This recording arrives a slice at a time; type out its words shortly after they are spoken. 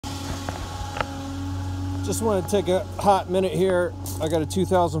Just want to take a hot minute here. I got a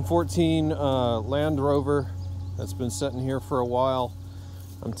 2014 Land Rover that's been sitting here for a while.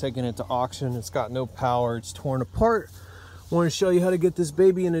 I'm taking it to auction. It's got no power, it's torn apart. I want to show you how to get this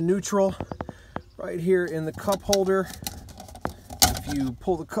baby into neutral. Right here in the cup holder, if you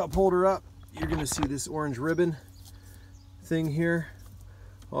pull the cup holder up, you're going to see this orange ribbon thing here.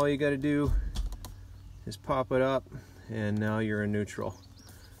 All you got to do is pop it up, and now you're in neutral.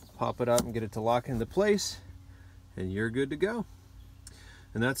 Pop it up and get it to lock into place, and you're good to go.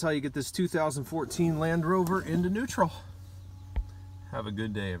 And that's how you get this 2014 Land Rover into neutral. Have a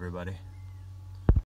good day, everybody.